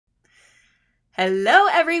Hello,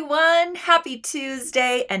 everyone. Happy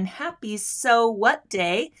Tuesday and happy So What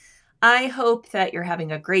Day. I hope that you're having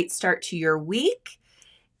a great start to your week.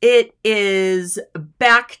 It is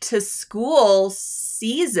back to school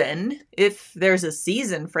season, if there's a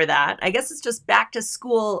season for that. I guess it's just back to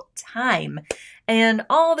school time. And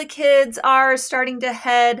all the kids are starting to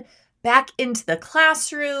head back into the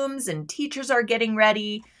classrooms and teachers are getting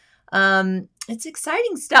ready. It's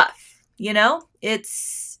exciting stuff,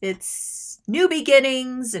 It's new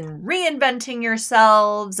beginnings and reinventing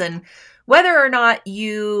yourselves, and whether or not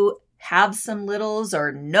you have some littles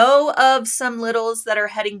or know of some littles that are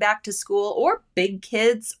heading back to school, or big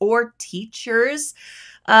kids or teachers,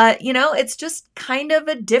 it's just kind of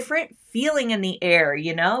a different feeling in the air.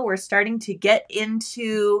 We're starting to get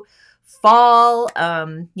into fall,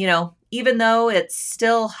 even though it's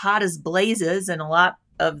still hot as blazes in a lot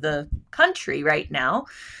of the country right now.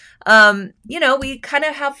 We kind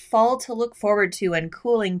of have fall to look forward to, and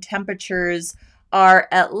cooling temperatures are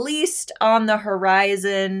at least on the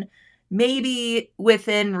horizon, maybe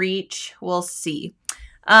within reach. We'll see.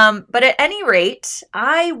 But at any rate,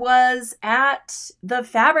 I was at the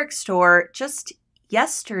fabric store just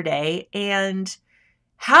yesterday, and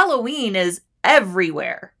Halloween is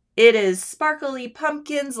everywhere. It is sparkly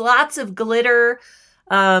pumpkins, lots of glitter,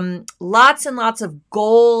 lots and lots of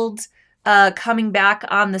gold coming back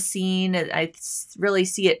on the scene. I really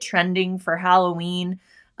see it trending for Halloween.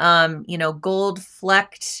 Gold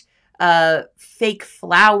flecked fake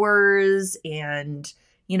flowers and,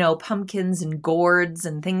 pumpkins and gourds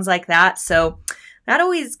and things like that. So that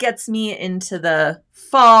always gets me into the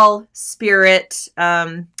fall spirit.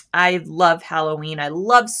 I love Halloween. I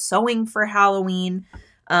love sewing for Halloween.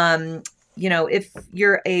 If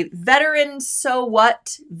you're a veteran So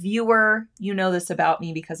What viewer, you know this about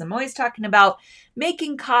me because I'm always talking about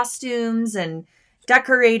making costumes and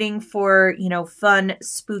decorating for, fun,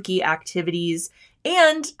 spooky activities.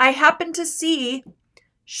 And I happen to see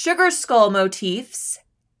sugar skull motifs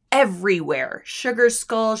everywhere. Sugar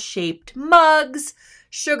skull shaped mugs,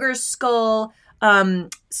 sugar skull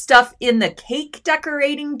stuff in the cake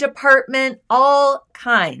decorating department, all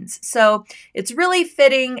kinds. So it's really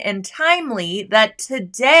fitting and timely that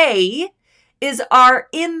today is our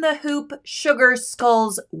In the Hoop Sugar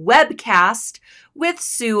Skulls webcast with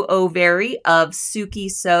Sue O'Very of Sulky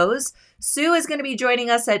Sews. Sue is going to be joining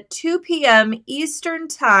us at 2 p.m. Eastern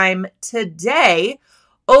Time today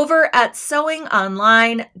over at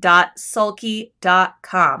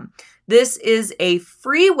sewingonline.sulky.com. This is a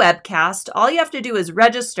free webcast. All you have to do is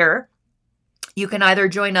register. You can either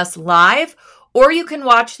join us live or you can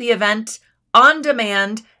watch the event on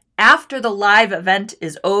demand after the live event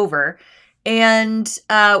is over. And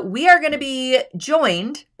we are going to be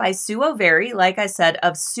joined by Sue O'Very, like I said,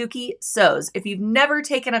 of Sulky Sews. If you've never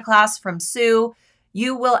taken a class from Sue,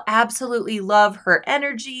 you will absolutely love her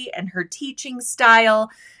energy and her teaching style.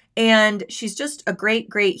 And she's just a great,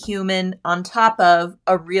 great human on top of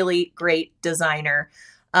a really great designer,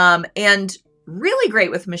 and really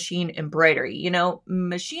great with machine embroidery.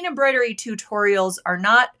 Machine embroidery tutorials are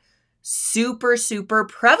not super, super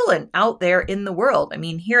prevalent out there in the world. I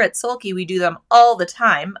mean, here at Sulky, we do them all the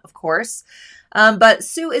time, of course. But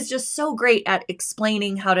Sue is just so great at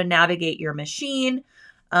explaining how to navigate your machine,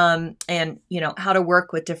 and, how to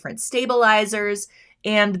work with different stabilizers.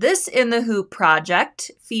 And this In the Hoop project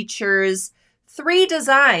features 3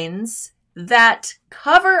 designs that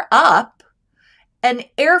cover up an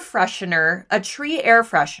air freshener, a tree air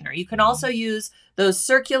freshener. You can also use those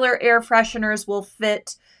circular air fresheners will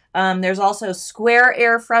fit. There's also square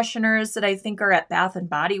air fresheners that I think are at Bath and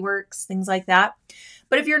Body Works, things like that.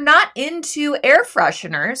 But if you're not into air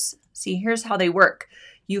fresheners, see, here's how they work.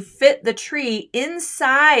 You fit the tree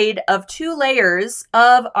inside of 2 layers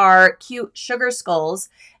of our cute sugar skulls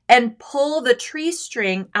and pull the tree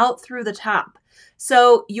string out through the top.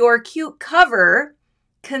 So your cute cover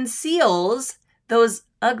conceals those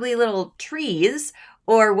ugly little trees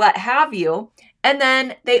or what have you. And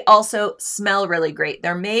then they also smell really great.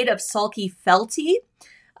 They're made of Sulky Felty,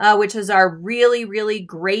 which is our really, really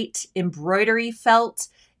great embroidery felt.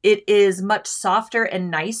 It is much softer and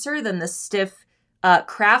nicer than the stiff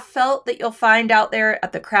craft felt that you'll find out there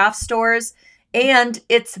at the craft stores. And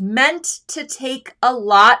it's meant to take a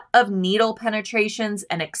lot of needle penetrations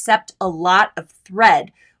and accept a lot of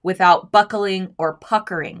thread without buckling or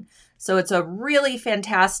puckering. So it's a really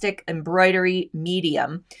fantastic embroidery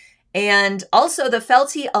medium. And also the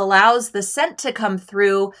Felty allows the scent to come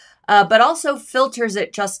through, but also filters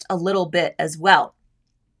it just a little bit as well.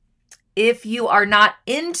 If you are not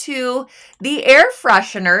into the air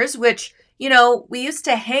fresheners, which we used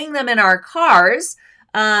to hang them in our cars.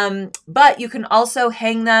 But you can also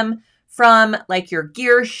hang them from like your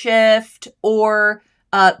gear shift or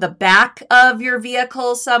the back of your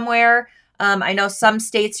vehicle somewhere. I know some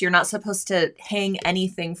states you're not supposed to hang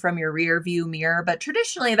anything from your rear view mirror, but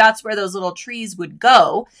traditionally that's where those little trees would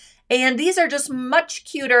go. And these are just much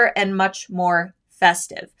cuter and much more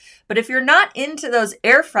festive. But if you're not into those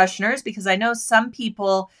air fresheners, because I know some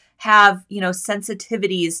people have,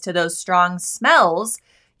 sensitivities to those strong smells,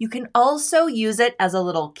 you can also use it as a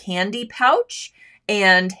little candy pouch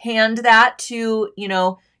and hand that to,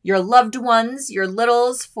 your loved ones, your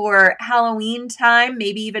littles for Halloween time,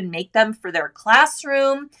 maybe even make them for their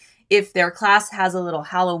classroom. If their class has a little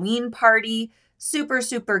Halloween party, super,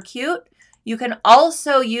 super cute. You can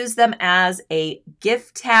also use them as a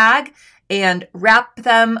gift tag and wrap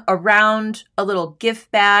them around a little gift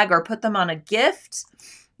bag or put them on a gift.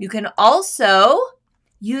 You can also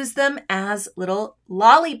use them as little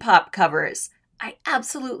lollipop covers. I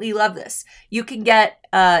absolutely love this. You can get,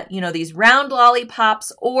 these round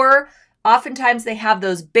lollipops, or oftentimes they have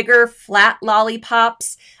those bigger flat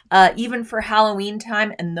lollipops, even for Halloween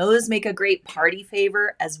time, and those make a great party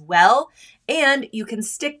favor as well. And you can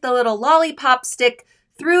stick the little lollipop stick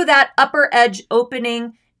through that upper edge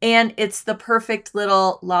opening, and it's the perfect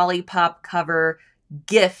little lollipop cover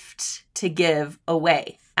gift to give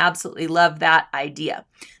away. Absolutely love that idea.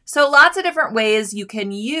 So lots of different ways you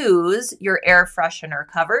can use your air freshener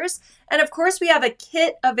covers. And of course, we have a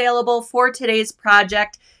kit available for today's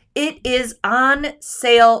project. It is on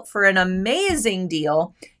sale for an amazing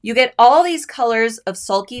deal. You get all these colors of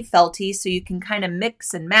Sulky Felty, so you can kind of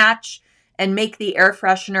mix and match and make the air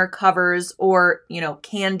freshener covers or,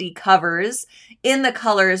 candy covers in the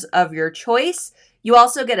colors of your choice. You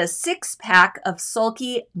also get a 6-pack of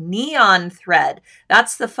Sulky neon thread.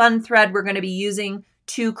 That's the fun thread we're going to be using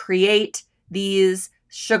to create these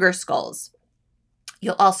sugar skulls.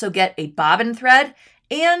 You'll also get a bobbin thread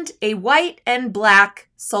and a white and black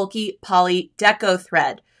Sulky poly deco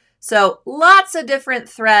thread. So lots of different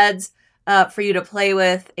threads for you to play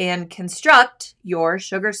with and construct your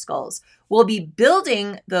sugar skulls. We'll be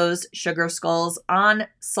building those sugar skulls on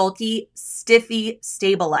Sulky Stiffy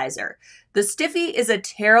Stabilizer. The Stiffy is a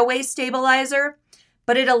tearaway stabilizer,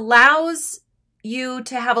 but it allows you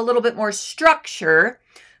to have a little bit more structure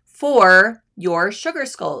for your sugar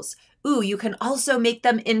skulls. Ooh, you can also make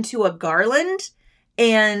them into a garland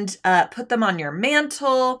and put them on your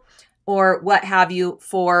mantle or what have you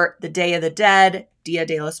for the Day of the Dead, Dia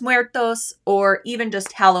de los Muertos, or even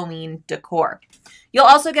just Halloween decor. You'll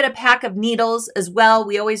also get a pack of needles as well.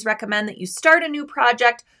 We always recommend that you start a new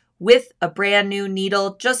project with a brand new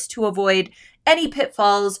needle just to avoid any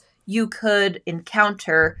pitfalls you could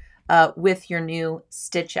encounter with your new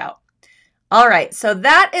stitch out. All right, so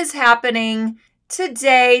that is happening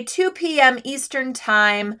today, 2 p.m. Eastern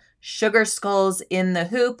Time, Sugar Skulls in the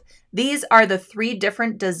Hoop. These are the 3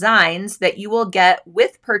 different designs that you will get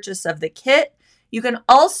with purchase of the kit. You can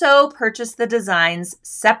also purchase the designs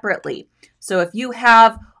separately. So if you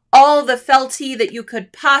have all the felty that you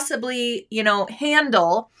could possibly,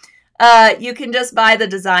 handle, you can just buy the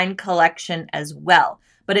design collection as well.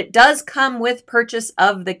 But it does come with purchase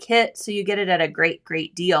of the kit, so you get it at a great,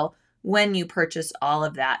 great deal when you purchase all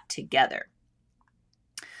of that together.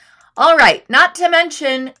 All right, not to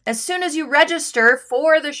mention, as soon as you register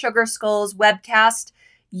for the Sugar Skulls webcast,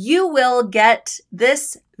 you will get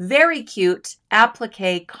this very cute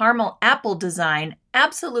Appliqué caramel apple design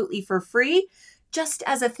absolutely for free, just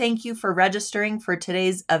as a thank you for registering for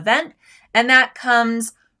today's event. And that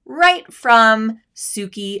comes right from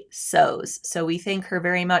Suki Sews. So we thank her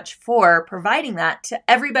very much for providing that to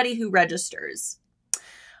everybody who registers.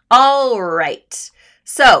 All right.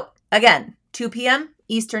 So again, 2 p.m.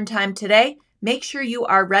 Eastern Time today. Make sure you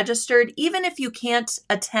are registered, even if you can't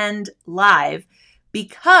attend live,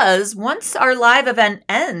 because once our live event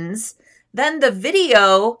ends, then the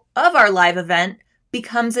video of our live event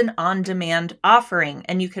becomes an on-demand offering,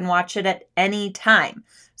 and you can watch it at any time.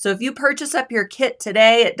 So if you purchase up your kit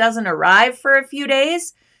today, it doesn't arrive for a few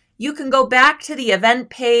days, you can go back to the event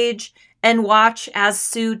page and watch as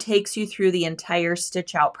Sue takes you through the entire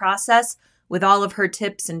stitch out process with all of her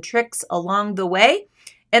tips and tricks along the way.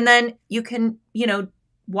 And then you can,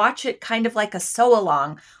 watch it kind of like a sew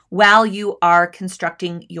along while you are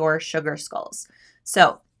constructing your sugar skulls.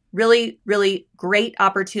 So really, really great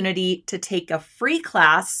opportunity to take a free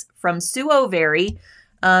class from Sue O'Very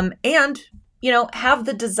and, have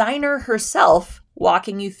the designer herself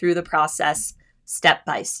walking you through the process step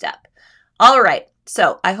by step. All right.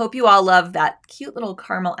 So I hope you all love that cute little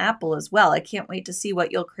caramel apple as well. I can't wait to see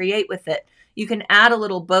what you'll create with it. You can add a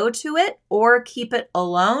little bow to it or keep it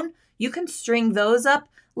alone. You can string those up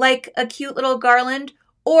like a cute little garland,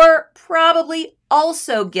 or probably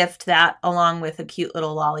also gift that along with a cute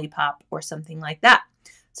little lollipop or something like that.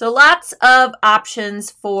 So lots of options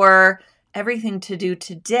for everything to do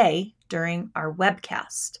today during our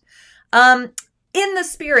webcast. In the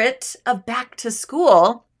spirit of back to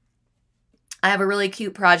school, I have a really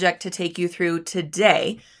cute project to take you through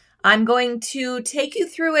today. I'm going to take you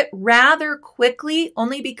through it rather quickly,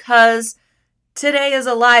 only because today is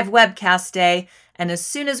a live webcast day, and as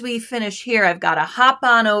soon as we finish here, I've got to hop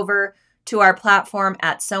on over to our platform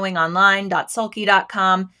at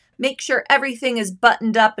sewingonline.sulky.com. Make sure everything is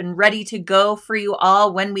buttoned up and ready to go for you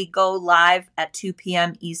all when we go live at 2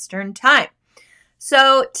 p.m. Eastern Time.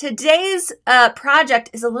 So today's project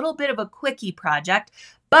is a little bit of a quickie project,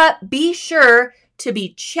 but be sure to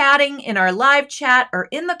be chatting in our live chat or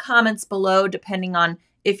in the comments below, depending on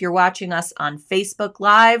if you're watching us on Facebook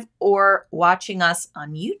Live or watching us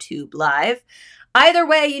on YouTube Live. Either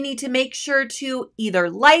way, you need to make sure to either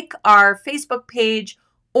like our Facebook page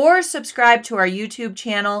or subscribe to our YouTube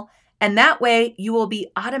channel, and that way you will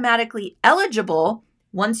be automatically eligible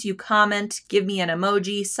once you comment, give me an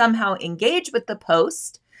emoji, somehow engage with the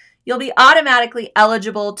post. You'll be automatically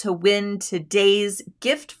eligible to win today's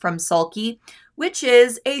gift from Sulky, which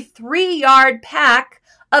is a 3-yard pack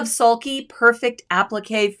of Sulky Perfect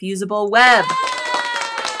Appliqué Fusible Web.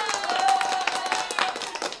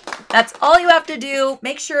 That's all you have to do.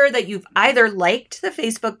 Make sure that you've either liked the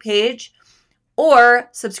Facebook page or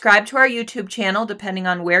subscribe to our YouTube channel, depending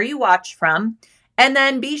on where you watch from. And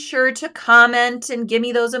then be sure to comment and give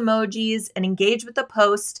me those emojis and engage with the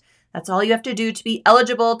post. That's all you have to do to be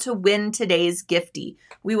eligible to win today's giftie.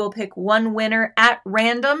 We will pick one winner at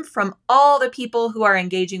random from all the people who are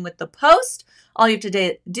engaging with the post. All you have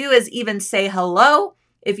to do is even say hello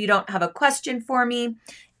if you don't have a question for me,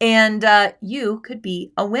 and you could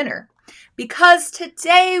be a winner. Because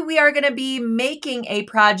today we are going to be making a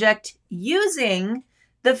project using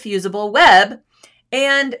the Fusible Web,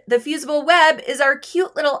 and the Fusible Web is our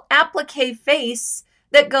cute little applique face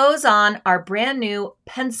that goes on our brand new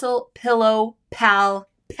Pencil Pillow Pal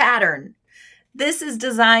pattern. This is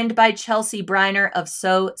designed by Chelsea Briner of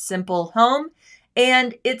Sew Simple Home,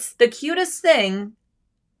 and it's the cutest thing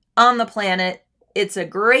on the planet. It's a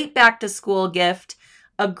great back to school gift,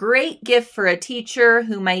 a great gift for a teacher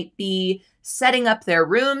who might be setting up their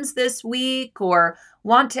rooms this week or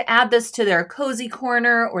want to add this to their cozy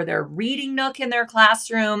corner or their reading nook in their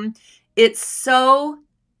classroom. It's so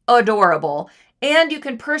adorable. And you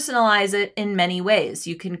can personalize it in many ways.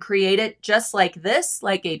 You can create it just like this,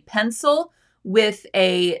 like a pencil with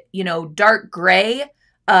a, dark gray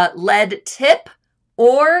lead tip,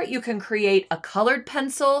 or you can create a colored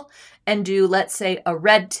pencil and do, let's say, a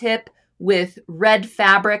red tip with red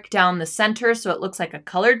fabric down the center so it looks like a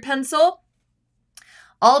colored pencil.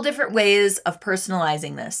 All different ways of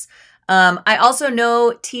personalizing this. I also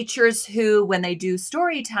know teachers who, when they do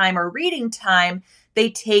story time or reading time, they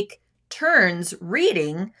take turns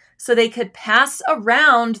reading so they could pass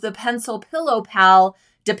around the Pencil Pillow Pal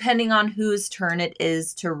depending on whose turn it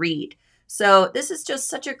is to read. So this is just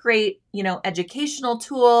such a great, educational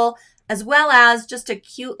tool, as well as just a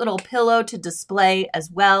cute little pillow to display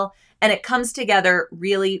as well. And it comes together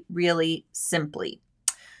really, really simply.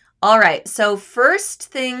 All right, so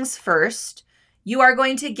first things first, you are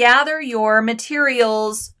going to gather your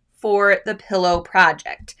materials for the pillow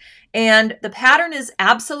project. And the pattern is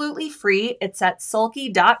absolutely free. It's at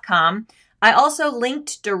sulky.com. I also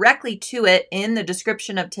linked directly to it in the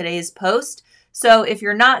description of today's post. So if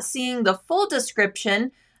you're not seeing the full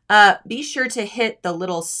description, be sure to hit the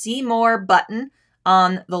little See More button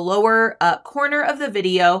on the lower corner of the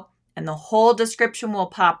video, and the whole description will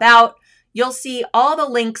pop out. You'll see all the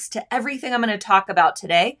links to everything I'm going to talk about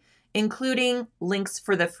today, including links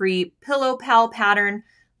for the free Pillow Pal pattern,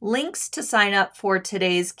 links to sign up for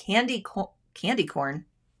today's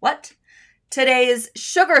today's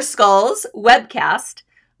Sugar Skulls webcast.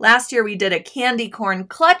 Last year we did a candy corn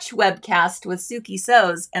clutch webcast with Suki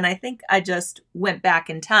Sews, and I think I just went back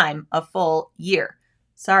in time a full year.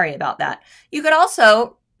 Sorry about that. You could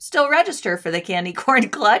also still register for the candy corn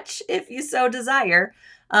clutch if you so desire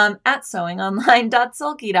at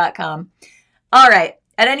sewingonline.sulky.com. All right.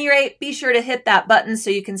 At any rate, be sure to hit that button so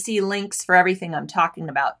you can see links for everything I'm talking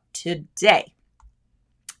about today.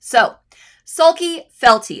 So, Sulky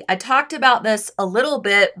Felty. I talked about this a little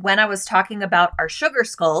bit when I was talking about our sugar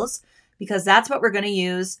skulls, because that's what we're going to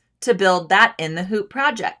use to build that in the hoop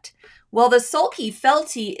project. Well, the Sulky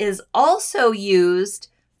Felty is also used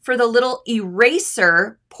for the little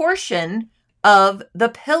eraser portion of the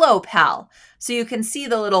Pillow Pal. So you can see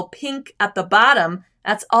the little pink at the bottom.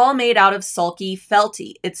 That's all made out of Sulky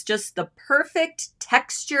Felty. It's just the perfect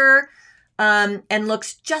texture and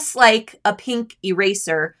looks just like a pink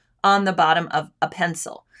eraser on the bottom of a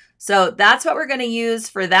pencil. So that's what we're going to use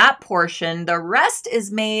for that portion. The rest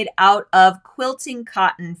is made out of quilting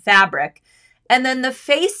cotton fabric. And then the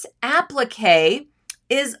face applique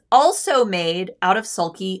is also made out of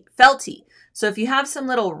Sulky Felty. So if you have some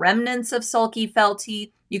little remnants of Sulky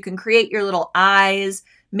Felty, you can create your little eyes,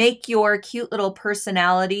 make your cute little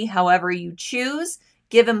personality however you choose,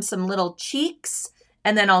 give them some little cheeks,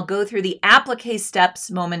 and then I'll go through the applique steps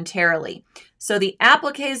momentarily. So the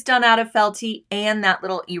applique is done out of Felty and that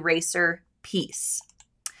little eraser piece.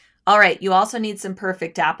 All right, you also need some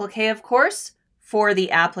perfect applique, of course, for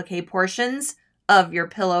the applique portions of your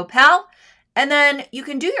Pillow Pal. And then you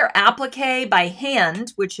can do your applique by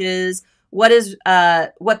hand, which is what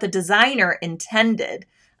the designer intended.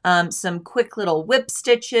 Some quick little whip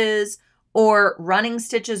stitches or running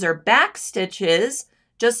stitches or back stitches,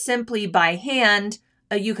 just simply by hand.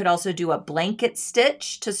 You could also do a blanket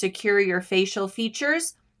stitch to secure your facial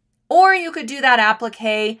features, or you could do that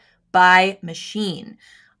applique by machine.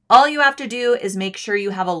 All you have to do is make sure you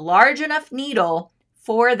have a large enough needle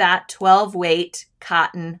for that 12 weight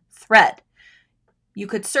cotton thread. You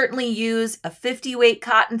could certainly use a 50 weight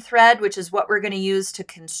cotton thread, which is what we're going to use to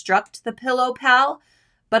construct the Pillow Pal.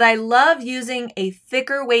 But I love using a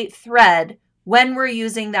thicker weight thread when we're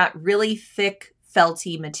using that really thick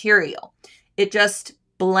felty material. It just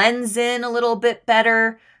blends in a little bit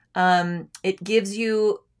better. It gives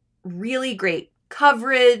you really great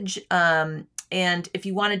coverage. And if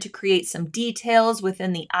you wanted to create some details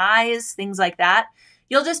within the eyes, things like that,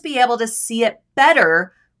 you'll just be able to see it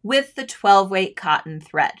better with the 12 weight cotton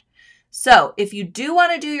thread. So if you do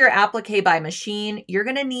want to do your applique by machine, you're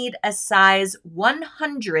going to need a size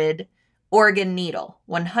 100 organ needle,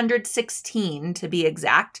 116 to be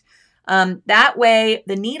exact. That way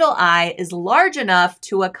the needle eye is large enough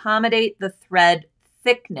to accommodate the thread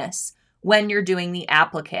thickness when you're doing the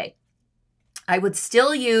applique. I would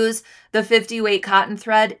still use the 50 weight cotton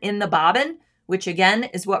thread in the bobbin, which again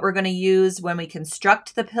is what we're going to use when we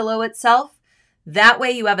construct the pillow itself. That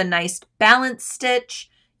way you have a nice balanced stitch.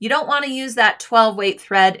 You don't want to use that 12 weight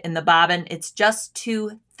thread in the bobbin. It's just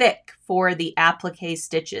too thick for the applique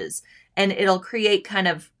stitches, and it'll create kind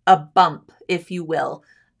of a bump, if you will,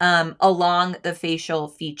 along the facial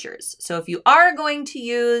features. So if you are going to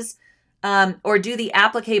use or do the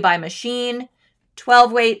applique by machine,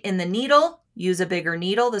 12 weight in the needle, use a bigger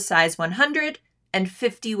needle, the size 100, and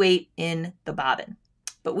 50 weight in the bobbin.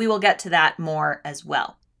 But we will get to that more as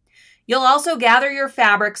well. You'll also gather your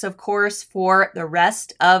fabrics, of course, for the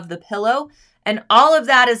rest of the pillow. And all of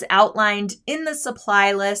that is outlined in the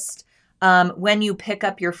supply list when you pick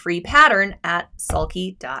up your free pattern at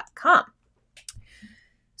sulky.com.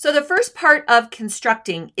 So the first part of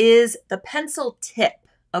constructing is the pencil tip,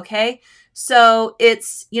 okay? So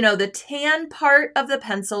it's, the tan part of the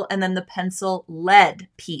pencil and then the pencil lead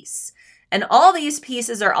piece. And all these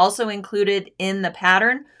pieces are also included in the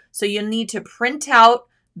pattern. So you'll need to print out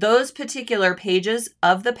those particular pages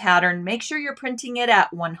of the pattern. Make sure you're printing it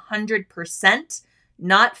at 100%,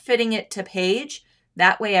 not fitting it to page.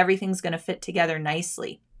 That way everything's going to fit together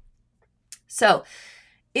nicely. So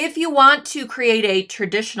if you want to create a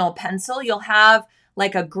traditional pencil, you'll have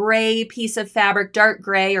like a gray piece of fabric, dark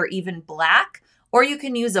gray or even black, or you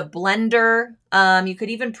can use a blender. You could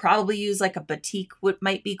even probably use like a batik, what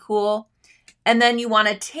might be cool. And then you want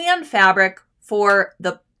a tan fabric for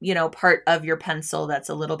the part of your pencil that's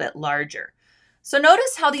a little bit larger. So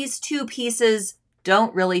notice how these two pieces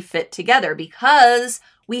don't really fit together because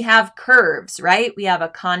we have curves, right? We have a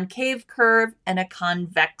concave curve and a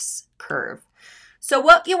convex curve. So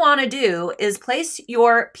what you want to do is place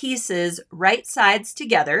your pieces right sides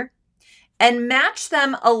together and match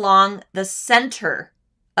them along the center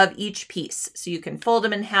of each piece. So you can fold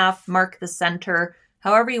them in half, mark the center,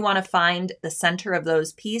 however you want to find the center of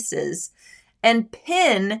those pieces, and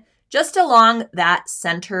pin just along that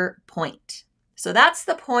center point. So that's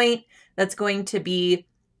the point that's going to be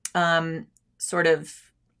sort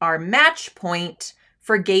of our match point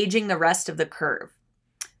for gauging the rest of the curve.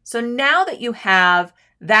 So now that you have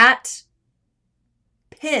that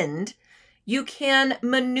pinned, you can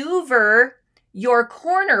maneuver your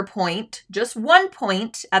corner point, just one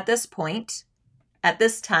point at this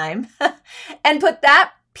time, and put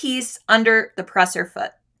that piece under the presser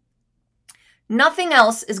foot. Nothing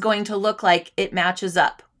else is going to look like it matches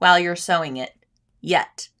up while you're sewing it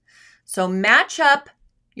yet. So match up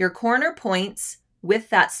your corner points with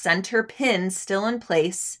that center pin still in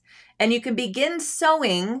place, and you can begin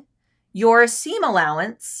sewing your seam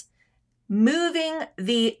allowance moving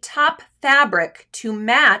the top fabric to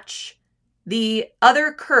match the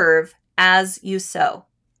other curve as you sew.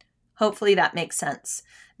 Hopefully that makes sense.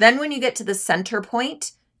 Then when you get to the center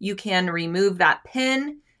point, you can remove that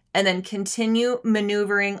pin and then continue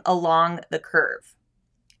maneuvering along the curve.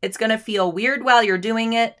 It's going to feel weird while you're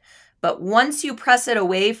doing it, but once you press it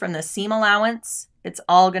away from the seam allowance, it's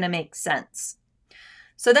all going to make sense.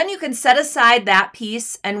 So then you can set aside that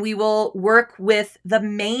piece and we will work with the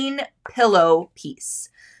main pillow piece.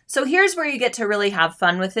 So here's where you get to really have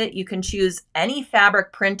fun with it. You can choose any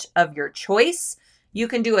fabric print of your choice. You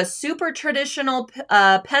can do a super traditional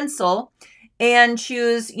pencil and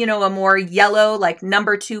choose, a more yellow, like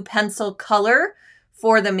number 2 pencil color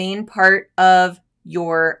for the main part of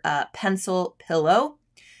your pencil pillow.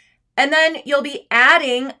 And then you'll be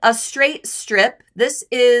adding a straight strip. This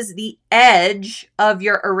is the edge of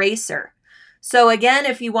your eraser. So again,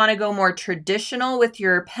 if you want to go more traditional with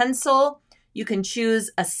your pencil, you can choose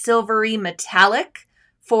a silvery metallic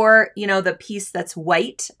for, the piece that's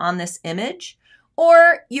white on this image,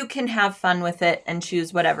 or you can have fun with it and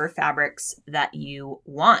choose whatever fabrics that you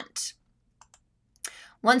want.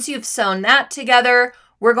 Once you've sewn that together,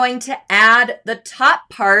 we're going to add the top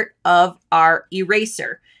part of our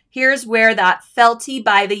eraser. Here's where that felty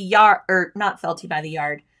by the yard, or not felty by the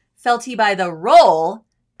yard, felty by the roll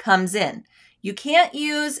comes in. You can't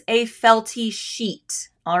use a felty sheet,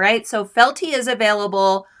 all right? So felty is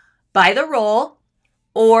available by the roll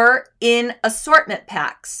or in assortment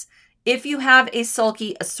packs. If you have a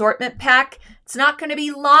Sulky assortment pack, it's not going to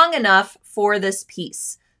be long enough for this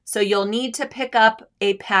piece. So you'll need to pick up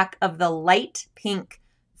a pack of the light pink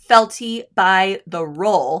felty by the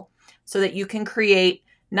roll so that you can create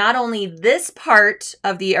not only this part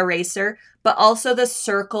of the eraser, but also the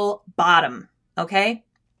circle bottom, okay?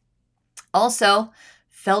 Also,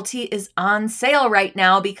 felty is on sale right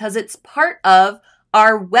now because it's part of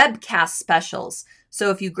our webcast specials. So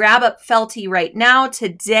if you grab up felty right now,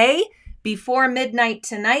 today, before midnight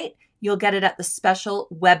tonight, you'll get it at the special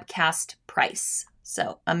webcast price.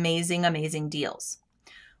 So amazing, amazing deals.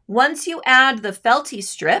 Once you add the felty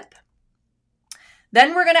strip,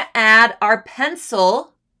 then we're going to add our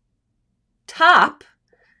pencil top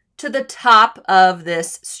to the top of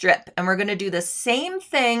this strip. And we're going to do the same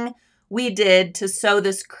thing we did to sew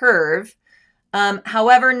this curve.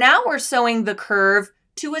 However, now we're sewing the curve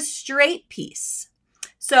to a straight piece.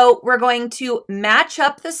 So we're going to match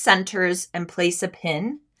up the centers and place a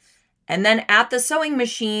pin. And then at the sewing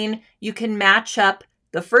machine, you can match up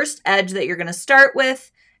the first edge that you're going to start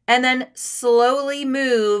with and then slowly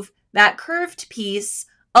move that curved piece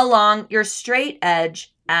along your straight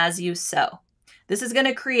edge as you sew. This is going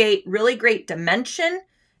to create really great dimension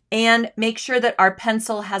and make sure that our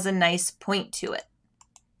pencil has a nice point to it.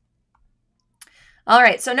 All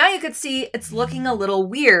right, so now you can see it's looking a little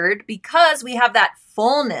weird because we have that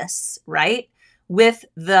fullness, right, with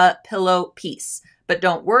the pillow piece. But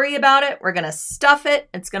don't worry about it. We're going to stuff it.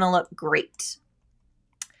 It's going to look great.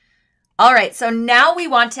 All right, so now we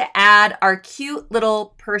want to add our cute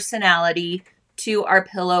little personality to our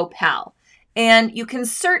pillow pal. And you can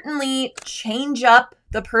certainly change up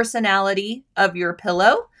the personality of your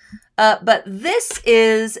pillow, but this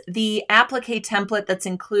is the applique template that's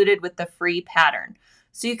included with the free pattern.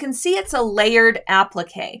 So you can see it's a layered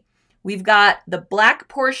applique. We've got the black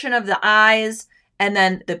portion of the eyes, and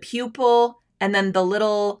then the pupil, and then the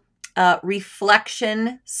little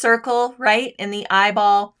reflection circle, right, in the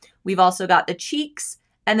eyeball. We've also got the cheeks,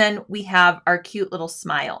 and then we have our cute little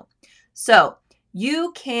smile. So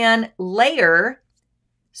you can layer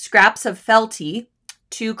scraps of felty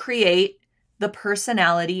to create the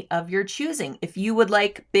personality of your choosing. If you would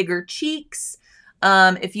like bigger cheeks,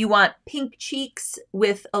 if you want pink cheeks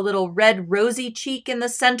with a little red rosy cheek in the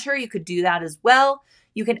center, you could do that as well.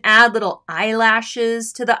 You can add little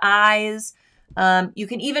eyelashes to the eyes. You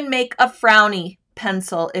can even make a frowny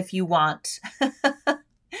pencil if you want.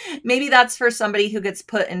 Maybe that's for somebody who gets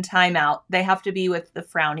put in timeout. They have to be with the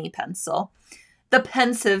frowny pencil. The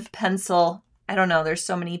pensive pencil. I don't know. There's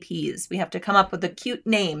so many P's. We have to come up with a cute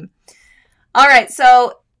name. All right.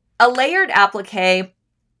 So a layered applique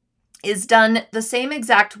is done the same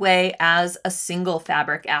exact way as a single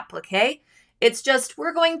fabric applique. It's just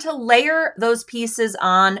we're going to layer those pieces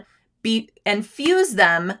on and fuse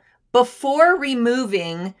them before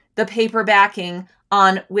removing the paper backing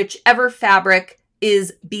on whichever fabric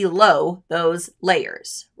is below those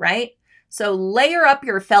layers, right? So layer up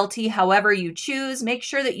your felty however you choose. Make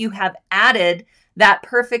sure that you have added that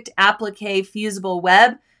perfect applique fusible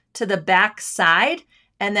web to the back side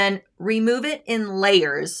and then remove it in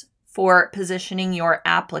layers for positioning your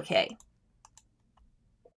applique.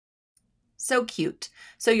 So cute.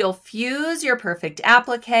 So you'll fuse your perfect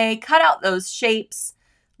applique, cut out those shapes,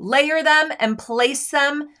 layer them, and place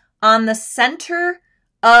them on the center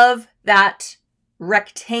of that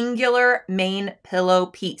rectangular main pillow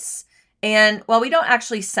piece. And while we don't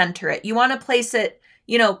actually center it, you want to place it,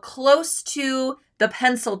 close to the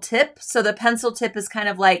pencil tip. So the pencil tip is kind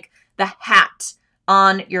of like the hat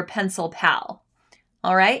on your pencil pal.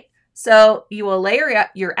 All right. So you will layer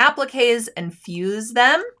your appliques and fuse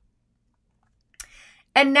them.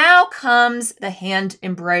 And now comes the hand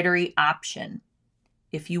embroidery option.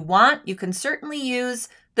 If you want, you can certainly use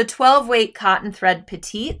the 12 weight cotton thread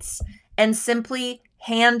petites and simply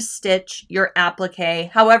hand stitch your applique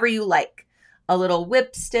however you like. A little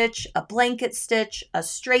whip stitch, a blanket stitch, a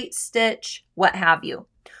straight stitch, what have you.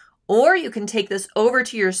 Or you can take this over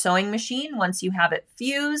to your sewing machine once you have it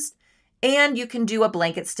fused, and you can do a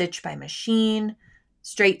blanket stitch by machine,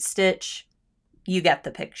 straight stitch, you get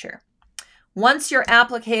the picture. Once your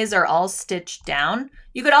appliques are all stitched down,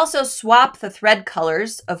 you could also swap the thread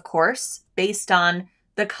colors, of course, based on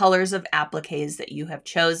the colors of appliques that you have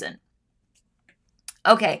chosen.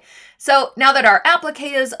 Okay, so now that our applique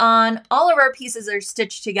is on, all of our pieces are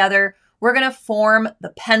stitched together, we're going to form the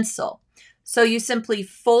pencil. So you simply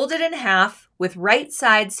fold it in half with right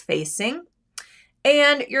sides facing,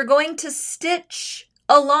 and you're going to stitch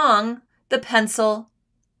along the pencil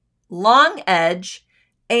long edge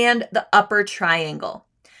and the upper triangle.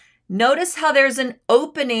 Notice how there's an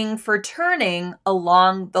opening for turning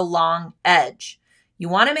along the long edge. You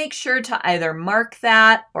want to make sure to either mark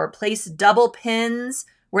that or place double pins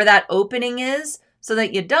where that opening is so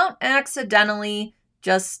that you don't accidentally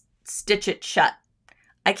just stitch it shut.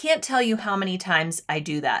 I can't tell you how many times I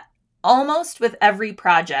do that. Almost with every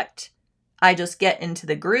project, I just get into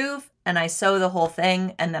the groove and I sew the whole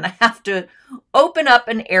thing, and then I have to open up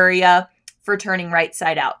an area for turning right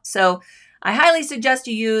side out. So I highly suggest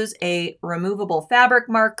you use a removable fabric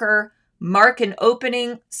marker, mark an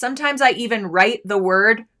opening. Sometimes I even write the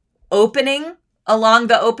word opening along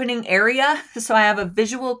the opening area so I have a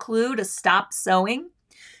visual clue to stop sewing.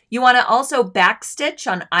 You want to also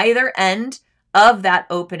backstitch on either end of that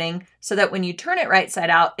opening so that when you turn it right side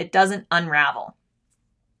out, it doesn't unravel.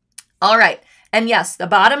 All right, and yes, the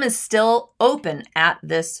bottom is still open at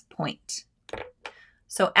this point.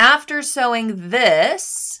 So after sewing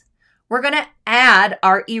this, we're going to add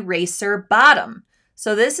our eraser bottom.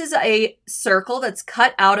 So this is a circle that's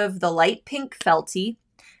cut out of the light pink felty,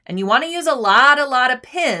 and you want to use a lot of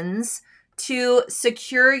pins to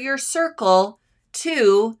secure your circle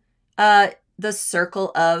to the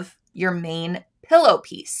circle of your main pillow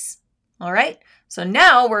piece. All right, so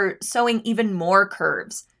now we're sewing even more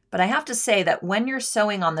curves, but I have to say that when you're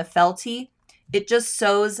sewing on the felty, it just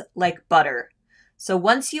sews like butter. So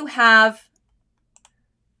once you have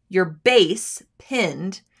your base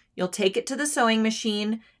pinned, you'll take it to the sewing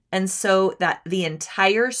machine and sew that the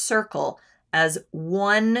entire circle as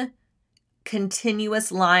one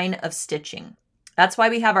continuous line of stitching. That's why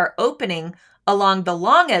we have our opening along the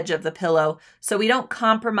long edge of the pillow, so we don't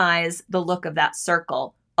compromise the look of that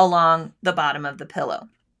circle along the bottom of the pillow.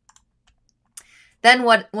 Then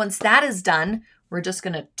once that is done, we're just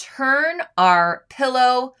going to turn our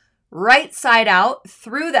pillow right side out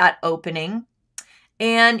through that opening.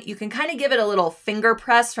 And you can kind of give it a little finger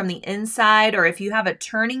press from the inside, or if you have a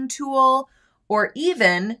turning tool or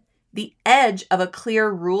even the edge of a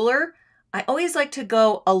clear ruler, I always like to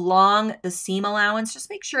go along the seam allowance. Just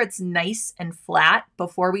make sure it's nice and flat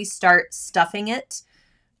before we start stuffing it.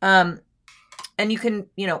 And you can,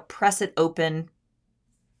 press it open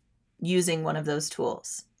using one of those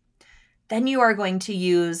tools. Then you are going to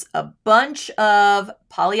use a bunch of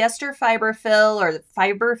polyester fiber fill or the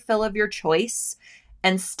fiber fill of your choice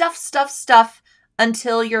and stuff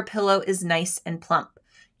until your pillow is nice and plump.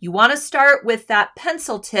 You want to start with that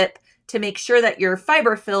pencil tip to make sure that your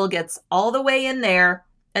fiber fill gets all the way in there,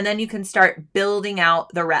 and then you can start building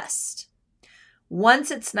out the rest. Once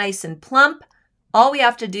it's nice and plump, all we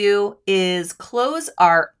have to do is close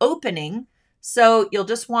our opening. So you'll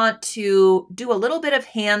just want to do a little bit of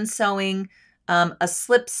hand sewing, a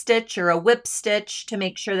slip stitch or a whip stitch to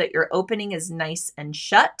make sure that your opening is nice and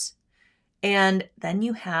shut. And then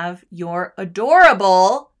you have your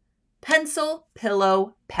adorable pencil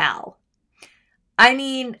pillow pal. I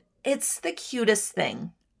mean, it's the cutest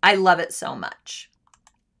thing. I love it so much.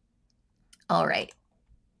 All right,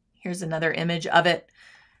 here's another image of it.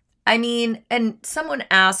 I mean, and someone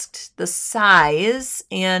asked the size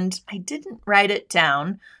and I didn't write it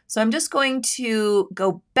down. So I'm just going to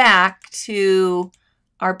go back to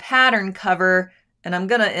our pattern cover and I'm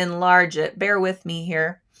going to enlarge it. Bear with me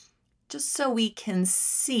here, just so we can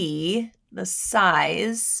see the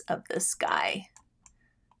size of this guy.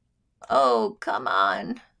 Oh, come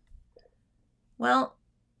on. Well,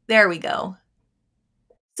 there we go.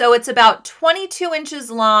 So it's about 22 inches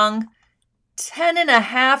long,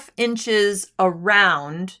 10.5 inches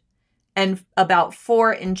around, and about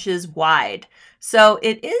 4 inches wide. So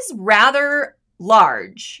it is rather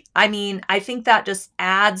large. I mean, I think that just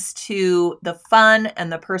adds to the fun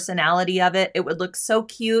and the personality of it. It would look so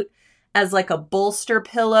cute as like a bolster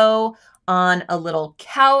pillow on a little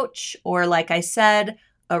couch, or like I said,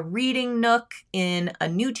 a reading nook in a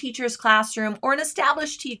new teacher's classroom or an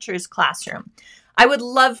established teacher's classroom. I would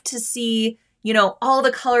love to see, you know, all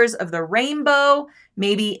the colors of the rainbow,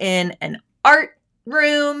 maybe in an art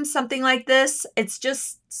room, something like this. It's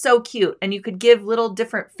just so cute. And you could give little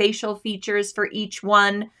different facial features for each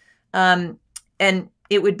one. And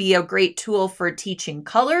it would be a great tool for teaching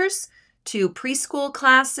colors to preschool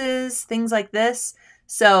classes, things like this.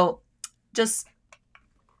 So just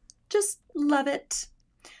love it.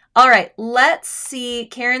 All right, let's see.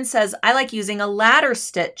 Karen says, I like using a ladder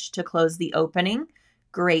stitch to close the opening.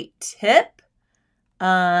 Great tip.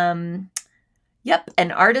 Yep,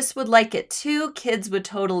 an artist would like it too. Kids would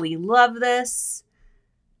totally love this.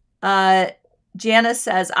 Janice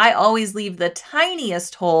says, I always leave the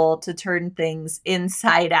tiniest hole to turn things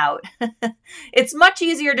inside out. It's much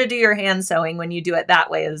easier to do your hand sewing when you do it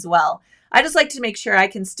that way as well. I just like to make sure I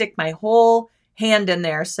can stick my whole hand in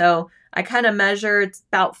there. So I kind of measure, it's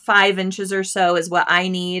about 5 inches or so is what I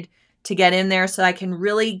need to get in there so I can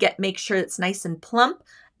really make sure it's nice and plump.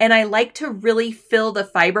 And I like to really fill the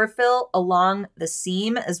fiber fill along the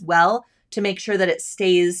seam as well to make sure that it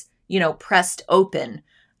stays, you know, pressed open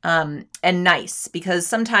and nice, because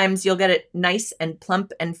sometimes you'll get it nice and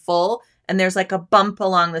plump and full and there's like a bump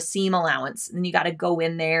along the seam allowance and you got to go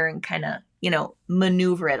in there and kind of, you know,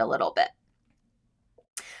 maneuver it a little bit.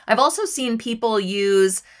 I've also seen people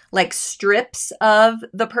use like strips of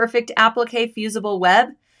the Perfect Appliqué Fusible Web,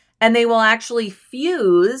 and they will actually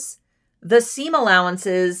fuse the seam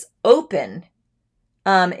allowances open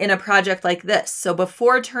in a project like this. So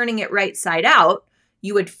before turning it right side out,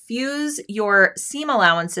 you would fuse your seam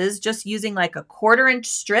allowances just using like a 1/4 inch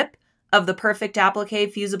strip of the Perfect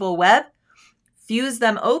Appliqué Fusible Web, fuse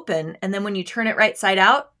them open, and then when you turn it right side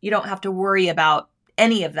out, you don't have to worry about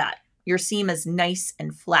any of that. Your seam is nice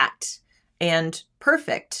and flat and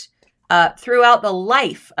perfect throughout the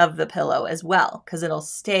life of the pillow as well, because it'll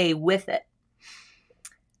stay with it.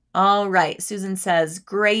 All right, Susan says,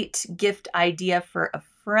 great gift idea for a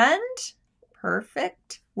friend.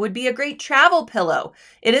 Perfect. Would be a great travel pillow.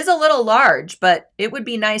 It is a little large, but it would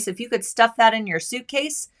be nice if you could stuff that in your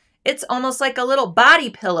suitcase. It's almost like a little body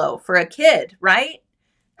pillow for a kid, right?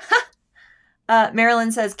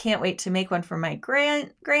 Marilyn says, can't wait to make one for my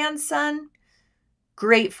grandson.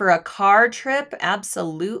 Great for a car trip.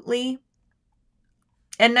 Absolutely.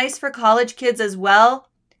 And nice for college kids as well.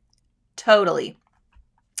 Totally.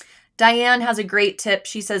 Diane has a great tip.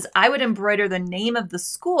 She says, I would embroider the name of the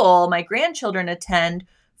school my grandchildren attend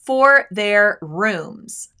for their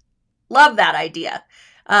rooms. Love that idea.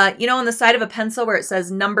 You know, on the side of a pencil where it says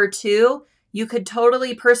number 2, you could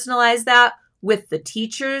totally personalize that with the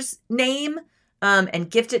teacher's name and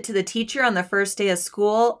gift it to the teacher on the first day of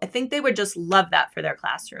school. I think they would just love that for their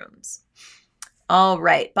classrooms. All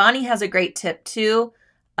right. Bonnie has a great tip too.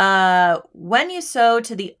 When you sew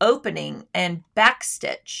to the opening and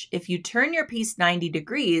backstitch, if you turn your piece 90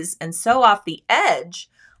 degrees and sew off the edge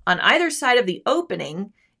on either side of the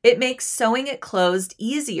opening, it makes sewing it closed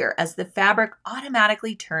easier as the fabric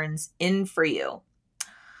automatically turns in for you.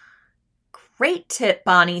 Great tip,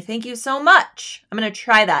 Bonnie. Thank you so much. I'm going to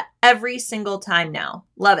try that every single time now.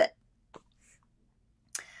 Love it.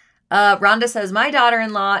 Rhonda says, my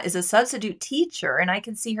daughter-in-law is a substitute teacher, and I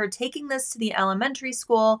can see her taking this to the elementary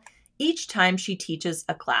school each time she teaches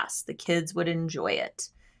a class. The kids would enjoy it.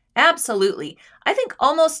 Absolutely. I think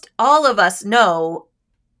almost all of us know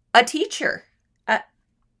a teacher.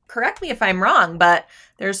 Correct me if I'm wrong, but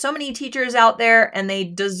there's so many teachers out there, and they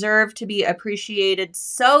deserve to be appreciated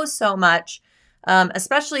so, so much,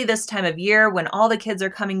 especially this time of year when all the kids are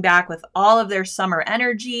coming back with all of their summer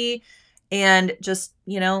energy and just,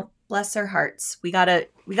 you know, bless their hearts. We gotta,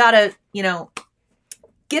 you know,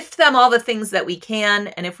 gift them all the things that we can.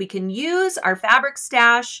 And if we can use our fabric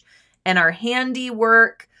stash and our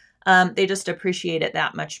handiwork, they just appreciate it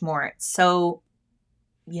that much more. It's so,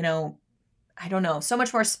 you know, I don't know, so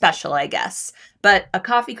much more special, I guess. But a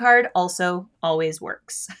coffee card also always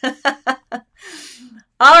works.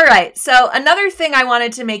 All right. So another thing I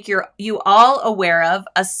wanted to make you all aware of,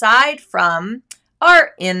 aside from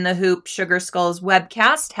our In the Hoop Sugar Skulls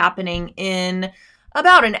webcast happening in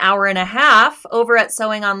about an hour and a half over at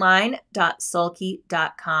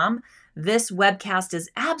sewingonline.sulky.com. This webcast is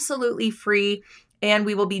absolutely free, and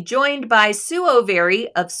we will be joined by Sue O'Very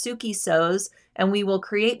of Sulky Sews, and we will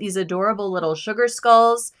create these adorable little sugar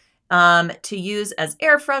skulls to use as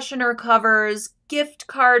air freshener covers, gift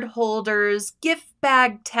card holders, gift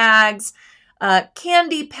bag tags,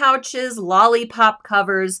 candy pouches, lollipop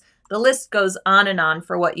covers. The list goes on and on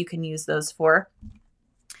for what you can use those for.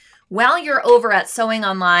 While you're over at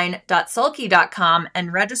sewingonline.sulky.com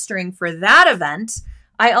and registering for that event,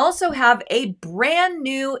 I also have a brand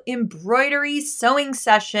new embroidery sewing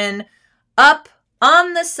session up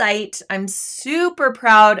on the site. I'm super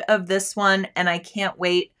proud of this one, and I can't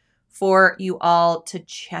wait for you all to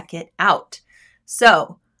check it out.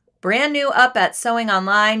 So, brand new up at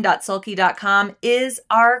sewingonline.sulky.com is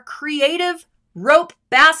our creative rope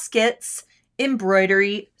baskets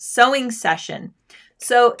embroidery sewing session.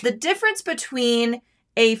 So the difference between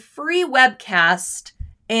a free webcast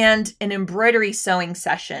and an embroidery sewing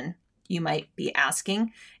session, you might be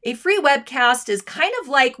asking. A free webcast is kind of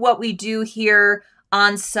like what we do here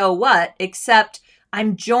on So What, except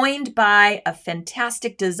I'm joined by a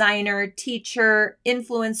fantastic designer, teacher,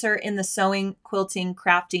 influencer in the sewing, quilting,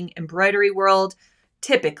 crafting, embroidery world,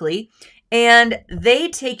 typically. And they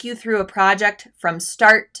take you through a project from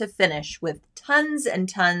start to finish with tons and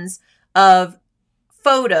tons of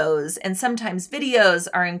photos, and sometimes videos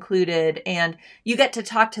are included, and you get to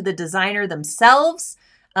talk to the designer themselves.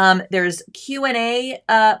 There's Q&A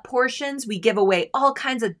portions. We give away all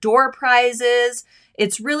kinds of door prizes.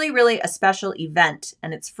 It's really, really a special event,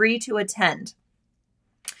 and it's free to attend.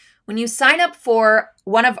 When you sign up for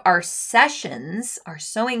one of our sessions, our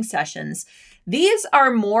sewing sessions, these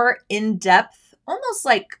are more in-depth, almost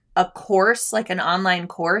like a course, like an online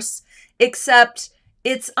course, except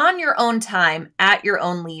it's on your own time at your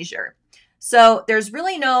own leisure. So there's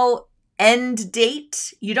really no end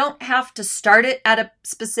date. You don't have to start it at a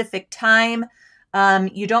specific time.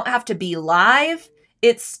 You don't have to be live.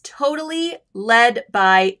 It's totally led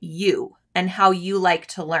by you and how you like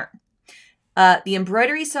to learn. The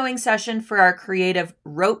embroidery sewing session for our creative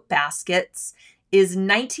rope baskets is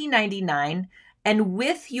 $19.99. And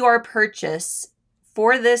with your purchase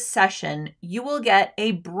for this session, you will get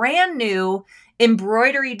a brand new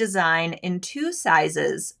embroidery design in 2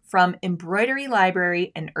 sizes from Embroidery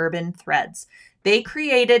Library and Urban Threads. They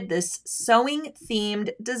created this sewing themed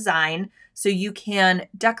design so you can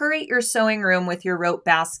decorate your sewing room with your rope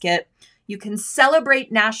basket. You can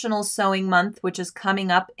celebrate National Sewing Month, which is coming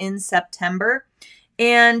up in September.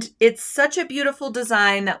 And it's such a beautiful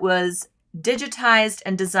design that was digitized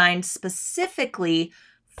and designed specifically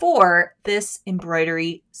for this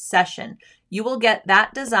embroidery session. You will get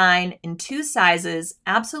that design in 2 sizes,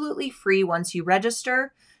 absolutely free once you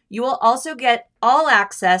register. You will also get all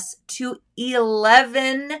access to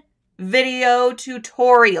 11 video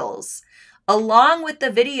tutorials. Along with the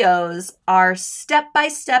videos are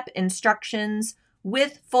step-by-step instructions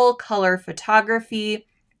with full color photography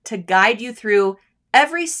to guide you through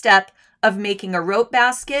every step of making a rope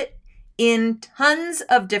basket in tons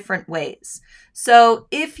of different ways. So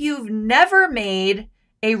if you've never made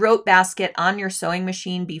a rope basket on your sewing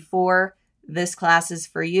machine before, this class is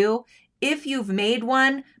for you. If you've made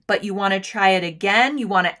one, but you want to try it again, you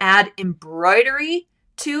want to add embroidery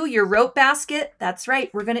to your rope basket, that's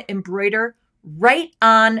right, we're going to embroider right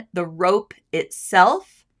on the rope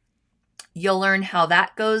itself. You'll learn how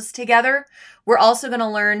that goes together. We're also going to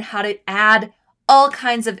learn how to add all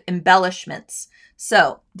kinds of embellishments.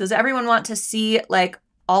 So, does everyone want to see like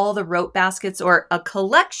all the rope baskets or a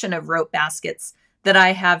collection of rope baskets that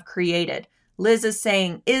I have created? Liz is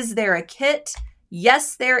saying, is there a kit?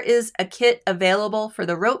 Yes, there is a kit available for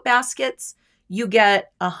the rope baskets. You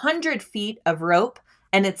get 100 feet of rope,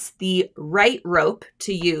 and it's the right rope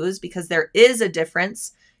to use because there is a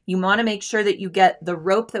difference. You want to make sure that you get the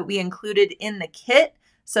rope that we included in the kit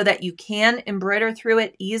so that you can embroider through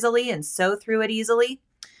it easily and sew through it easily.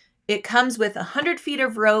 It comes with 100 feet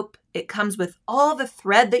of rope. It comes with all the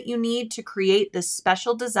thread that you need to create this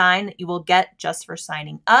special design that you will get just for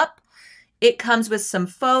signing up. It comes with some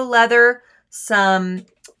faux leather, some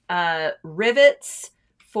rivets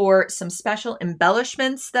for some special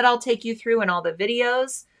embellishments that I'll take you through in all the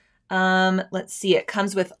videos. Let's see, it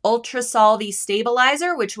comes with Ultra Solvy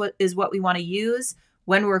Stabilizer, which is what we want to use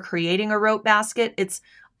when we're creating a rope basket. It's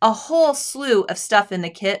a whole slew of stuff in the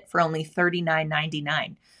kit for only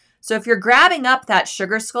 $39.99. So if you're grabbing up that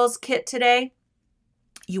Sugar Skulls kit today,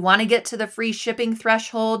 you want to get to the free shipping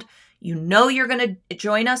threshold, you know you're going to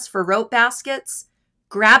join us for rope baskets,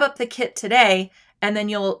 grab up the kit today, and then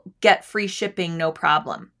you'll get free shipping, no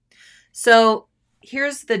problem. So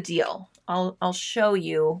here's the deal. I'll show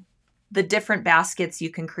you the different baskets you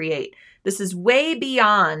can create. This is way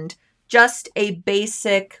beyond just a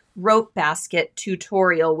basic rope basket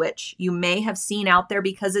tutorial, which you may have seen out there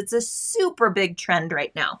because it's a super big trend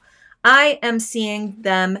right now. I am seeing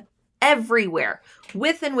them everywhere,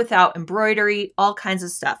 with and without embroidery, all kinds of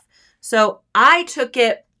stuff. So I took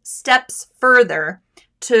it steps further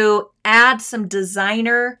to add some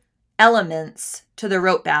designer elements to the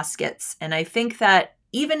rope baskets. And I think that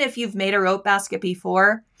even if you've made a rope basket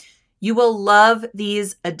before, you will love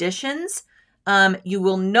these additions. You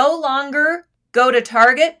will no longer go to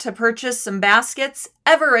Target to purchase some baskets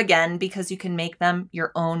ever again because you can make them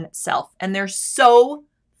your own self. And they're so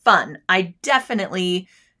fun. I definitely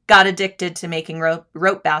got addicted to making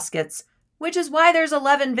rope baskets, which is why there's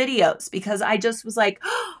 11 videos, because I just was like,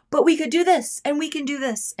 oh, but we could do this, and we can do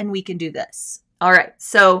this, and we can do this. All right,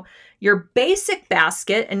 so your basic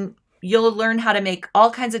basket, and you'll learn how to make all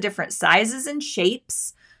kinds of different sizes and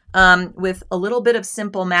shapes with a little bit of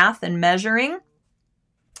simple math and measuring.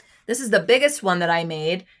 This is the biggest one that I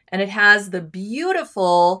made, and it has the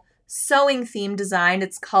beautiful sewing theme design.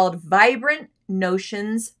 It's called Vibrant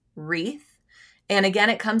Notions Wreath. And again,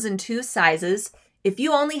 it comes in 2 sizes. If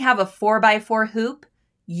you only have a 4x4 hoop,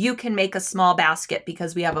 you can make a small basket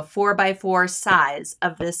because we have a 4x4 size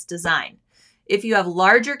of this design. If you have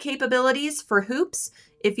larger capabilities for hoops,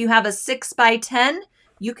 if you have a 6x10,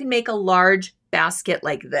 you can make a large basket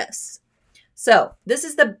like this. So this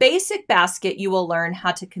is the basic basket you will learn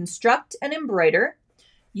how to construct and embroider.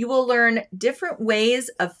 You will learn different ways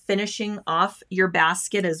of finishing off your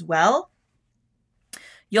basket as well.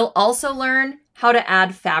 You'll also learn how to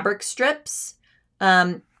add fabric strips.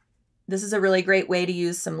 This is a really great way to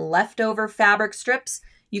use some leftover fabric strips.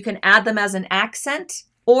 You can add them as an accent,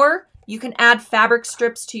 or you can add fabric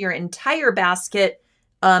strips to your entire basket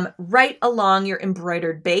right along your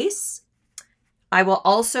embroidered base. I will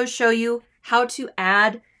also show you how to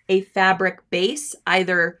add a fabric base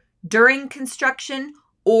either during construction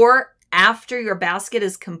or after your basket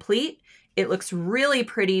is complete. It looks really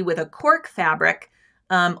pretty with a cork fabric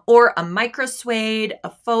or a micro suede, a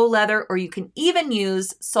faux leather, or you can even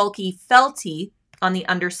use Sulky felty on the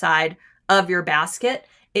underside of your basket.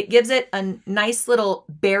 It gives it a nice little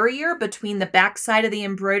barrier between the backside of the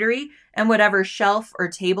embroidery and whatever shelf or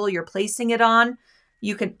table you're placing it on.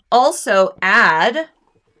 You can also add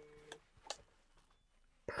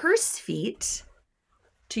purse feet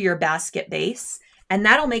to your basket base, and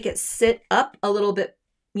that'll make it sit up a little bit,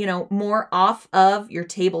 more off of your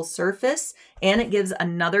table surface, and it gives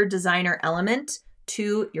another designer element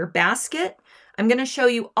to your basket. I'm going to show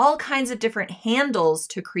you all kinds of different handles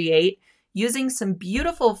to create using some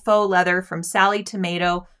beautiful faux leather from Sally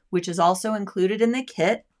Tomato, which is also included in the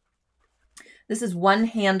kit. This is one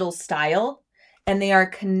handle style, and they are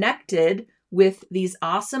connected with these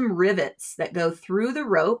awesome rivets that go through the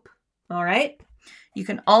rope. All right. You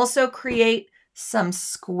can also create some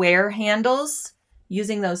square handles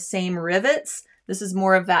using those same rivets. This is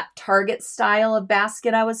more of that Target style of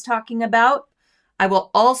basket I was talking about. I will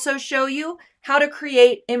also show you how to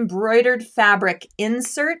create embroidered fabric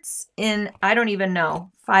inserts in, I don't even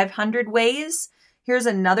know, 500 ways. Here's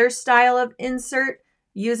another style of insert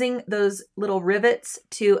using those little rivets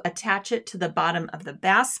to attach it to the bottom of the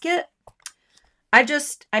basket.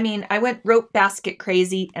 I went rope basket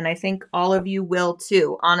crazy, and I think all of you will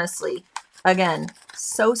too, honestly. Again,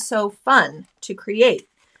 so fun to create.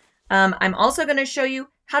 I'm also going to show you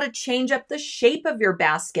how to change up the shape of your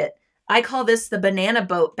basket. I call this the banana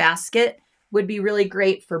boat basket. Would be really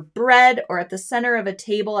great for bread or at the center of a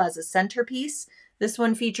table as a centerpiece. This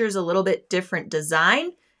one features a little bit different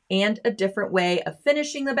design and a different way of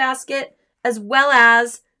finishing the basket, as well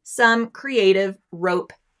as some creative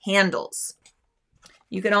rope handles.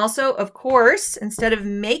 You can also, of course, instead of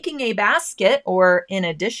making a basket or in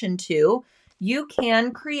addition to, you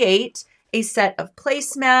can create a set of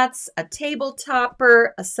placemats, a table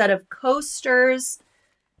topper, a set of coasters,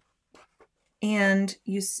 and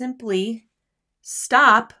you simply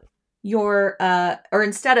stop your, or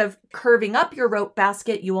instead of curving up your rope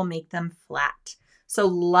basket, you will make them flat. So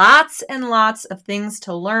lots and lots of things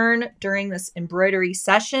to learn during this embroidery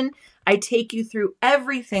session. I take you through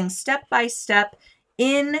everything step by step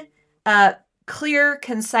in a clear,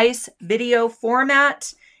 concise video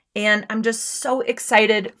format. And I'm just so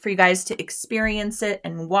excited for you guys to experience it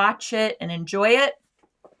and watch it and enjoy it.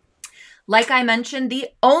 Like I mentioned, the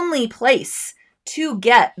only place to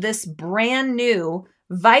get this brand new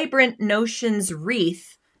Vibrant Notions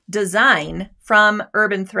Wreath design from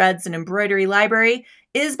Urban Threads and Embroidery Library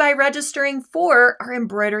is by registering for our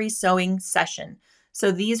embroidery sewing session.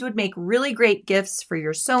 So these would make really great gifts for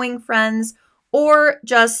your sewing friends, or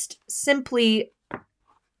just simply,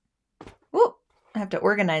 whoop, I have to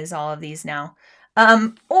organize all of these now.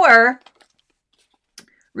 Or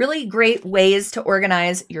really great ways to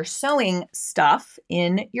organize your sewing stuff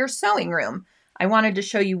in your sewing room. I wanted to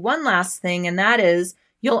show you one last thing, and that is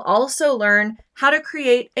you'll also learn how to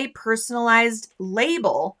create a personalized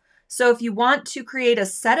label. So if you want to create a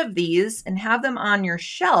set of these and have them on your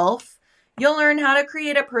shelf, you'll learn how to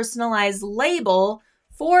create a personalized label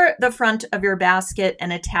for the front of your basket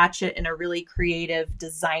and attach it in a really creative,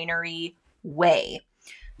 designery way.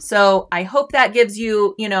 So I hope that gives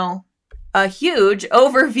you, a huge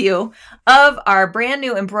overview of our brand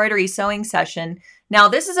new embroidery sewing session. Now,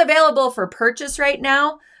 this is available for purchase right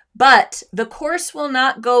now, but the course will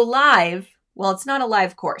not go live. Well, it's not a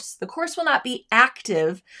live course. The course will not be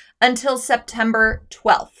active until September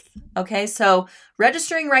 12th. Okay, so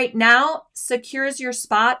registering right now secures your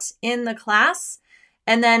spot in the class,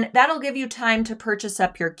 and then that'll give you time to purchase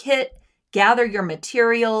up your kit, gather your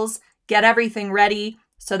materials, get everything ready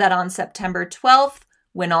so that on September 12th,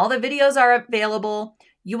 when all the videos are available,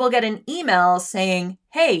 you will get an email saying,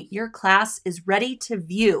 hey, your class is ready to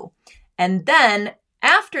view. And then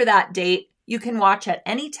after that date, you can watch at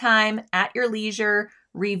any time at your leisure,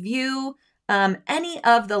 review any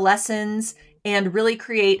of the lessons, and really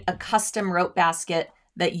create a custom rope basket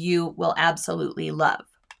that you will absolutely love.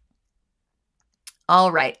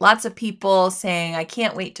 All right, lots of people saying, I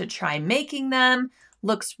can't wait to try making them.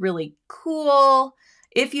 Looks really cool.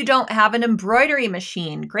 If you don't have an embroidery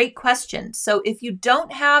machine, great question. So if you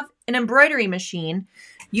don't have an embroidery machine,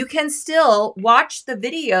 you can still watch the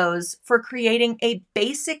videos for creating a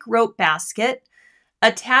basic rope basket,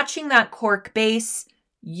 attaching that cork base,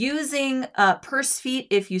 using purse feet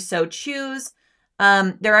if you so choose.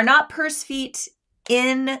 There are not purse feet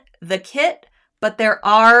in the kit, but there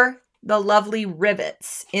are the lovely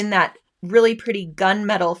rivets in that really pretty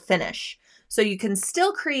gunmetal finish. So you can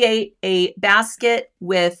still create a basket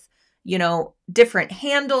with, different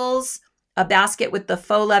handles, a basket with the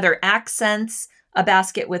faux leather accents, a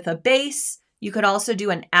basket with a base. You could also do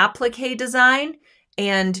an applique design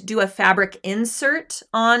and do a fabric insert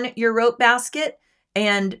on your rope basket.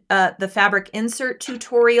 And the fabric insert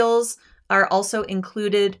tutorials are also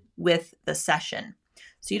included with the session.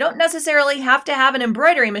 So you don't necessarily have to have an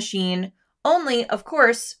embroidery machine, only, of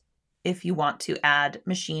course, if you want to add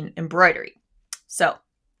machine embroidery. So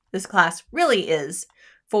this class really is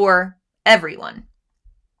for everyone.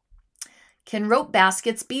 Can rope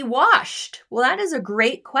baskets be washed? Well, that is a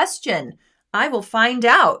great question. I will find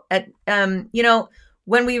out.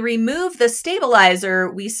 When we remove the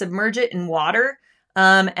stabilizer, we submerge it in water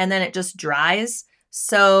and then it just dries.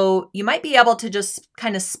 So you might be able to just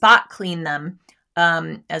kind of spot clean them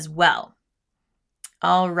as well.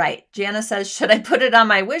 All right. Jana says, should I put it on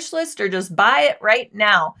my wish list or just buy it right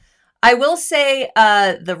now? I will say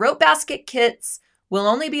the rope basket kits will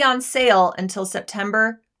only be on sale until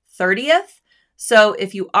September 30th. So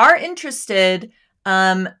if you are interested,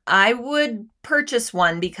 I would purchase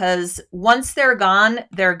one because once they're gone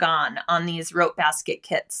on these rope basket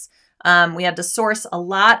kits. We had to source a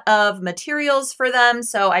lot of materials for them.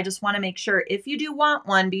 So I just want to make sure if you do want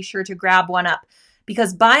one, be sure to grab one up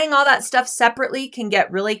because buying all that stuff separately can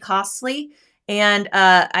get really costly. And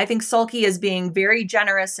I think Sulky is being very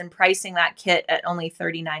generous in pricing that kit at only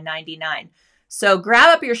 $39.99. So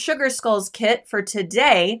grab up your Sugar Skulls kit for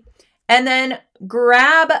today and then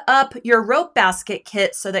grab up your rope basket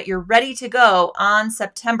kit so that you're ready to go on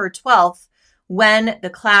September 12th when the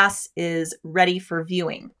class is ready for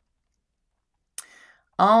viewing.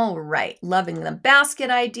 All right, loving the basket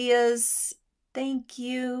ideas. Thank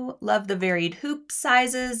you. Love the varied hoop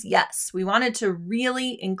sizes. Yes, we wanted to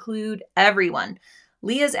really include everyone.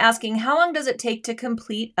 Leah's asking, how long does it take to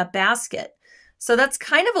complete a basket? So that's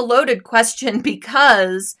kind of a loaded question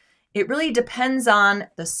because it really depends on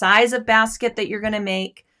the size of basket that you're going to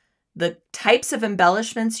make, the types of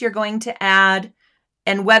embellishments you're going to add,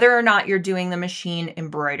 and whether or not you're doing the machine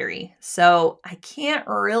embroidery. So I can't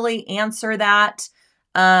really answer that.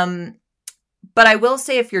 But I will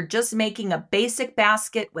say if you're just making a basic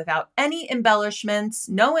basket without any embellishments,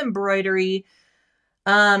 no embroidery,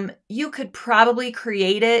 you could probably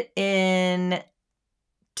create it in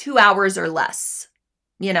 2 hours or less,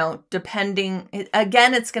 depending.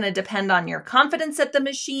 Again, it's going to depend on your confidence at the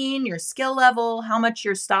machine, your skill level, how much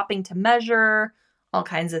you're stopping to measure, all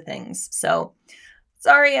kinds of things. So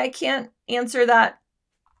sorry, I can't answer that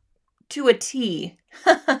to a T.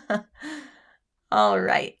 All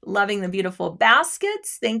right. Loving the beautiful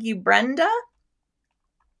baskets. Thank you, Brenda.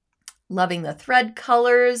 Loving the thread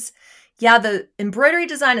colors. Yeah, the embroidery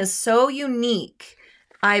design is so unique.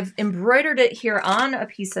 I've embroidered it here on a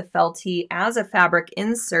piece of felty as a fabric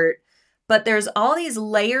insert, but there's all these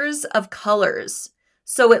layers of colors.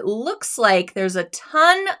 So it looks like there's a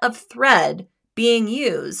ton of thread being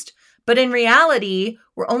used, but in reality,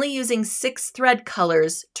 we're only using 6 thread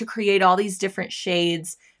colors to create all these different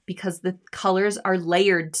shades because the colors are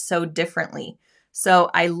layered so differently.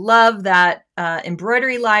 So I love that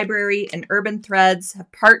Embroidery Library and Urban Threads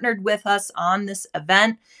have partnered with us on this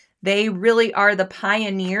event. They really are the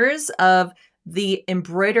pioneers of the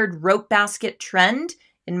embroidered rope basket trend,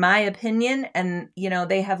 in my opinion. And, you know,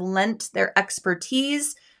 they have lent their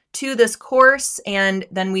expertise to this course. And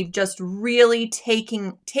then we've just really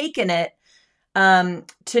taken it to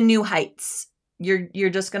new heights. You're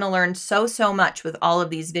just going to learn so much with all of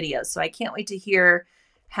these videos. So I can't wait to hear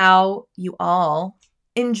how you all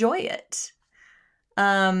enjoy it.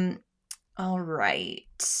 All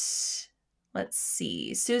right. Let's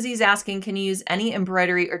see. Susie's asking, can you use any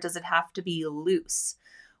embroidery or does it have to be loose?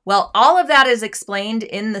 Well, all of that is explained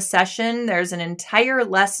in the session. There's an entire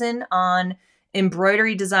lesson on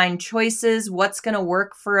embroidery design choices, what's going to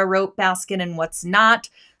work for a rope basket and what's not.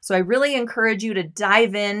 So I really encourage you to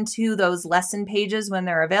dive into those lesson pages when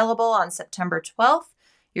they're available on September 12th.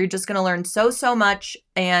 You're just going to learn so much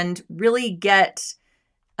and really get,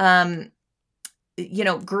 you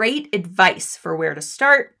know, great advice for where to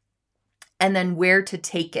start and then where to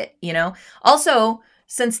take it, you know. Also,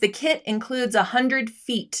 since the kit includes 100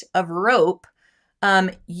 feet of rope,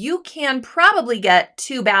 you can probably get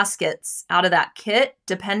 2 baskets out of that kit,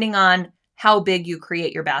 depending on how big you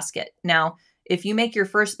create your basket. Now, if you make your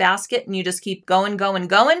first basket and you just keep going,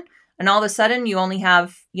 and all of a sudden you only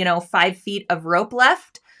have, you know, 5 feet of rope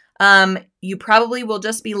left, you probably will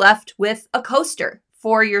just be left with a coaster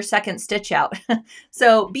for your second stitch out.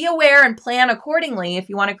 So be aware and plan accordingly. If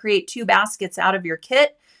you want to create 2 baskets out of your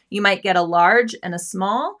kit, you might get a large and a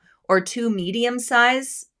small or 2 medium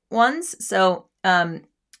size ones. So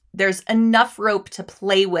there's enough rope to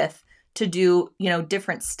play with to do, you know,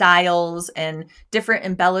 different styles and different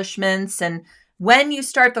embellishments. And when you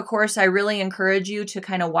start the course, I really encourage you to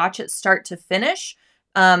kind of watch it start to finish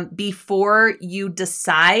before you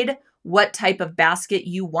decide what type of basket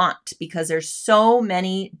you want, because there's so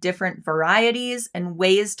many different varieties and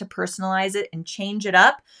ways to personalize it and change it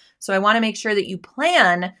up. So I want to make sure that you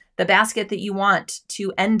plan the basket that you want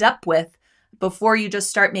to end up with before you just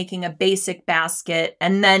start making a basic basket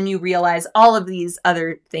and then you realize all of these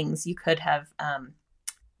other things you could have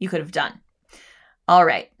done. All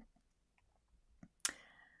right.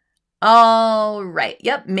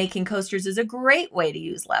 Yep. Making coasters is a great way to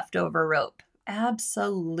use leftover rope.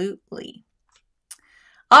 Absolutely.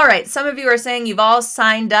 All right. Some of you are saying you've all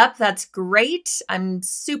signed up. That's great. I'm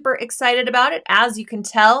super excited about it, as you can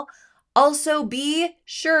tell. Also, be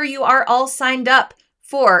sure you are all signed up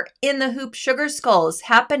for In the Hoop Sugar Skulls,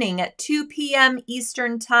 happening at 2 p.m.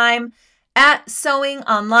 Eastern Time at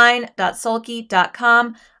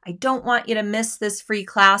sewingonline.sulky.com. I don't want you to miss this free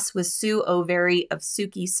class with Sue O'Very of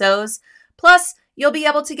Suki Sews. Plus, you'll be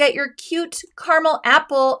able to get your cute caramel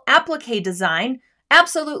apple applique design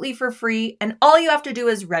absolutely for free, and all you have to do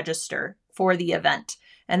is register for the event.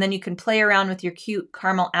 And then you can play around with your cute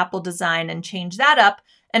caramel apple design and change that up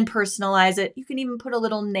and personalize it. You can even put a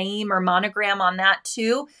little name or monogram on that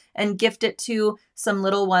too and gift it to some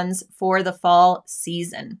little ones for the fall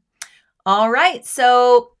season. All right,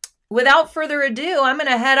 so without further ado, I'm going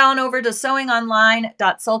to head on over to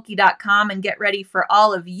sewingonline.sulky.com and get ready for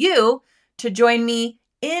all of you to join me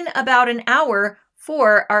in about an hour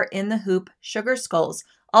for our In the Hoop Sugar Skulls.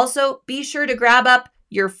 Also, be sure to grab up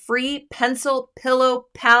your free pencil pillow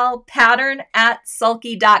pal pattern at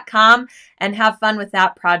sulky.com and have fun with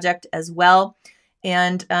that project as well.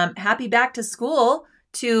 And happy back to school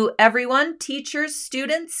to everyone, teachers,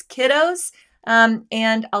 students, kiddos.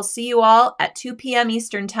 And I'll see you all at 2 p.m.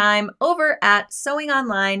 Eastern Time over at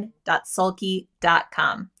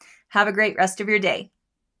sewingonline.sulky.com. Have a great rest of your day.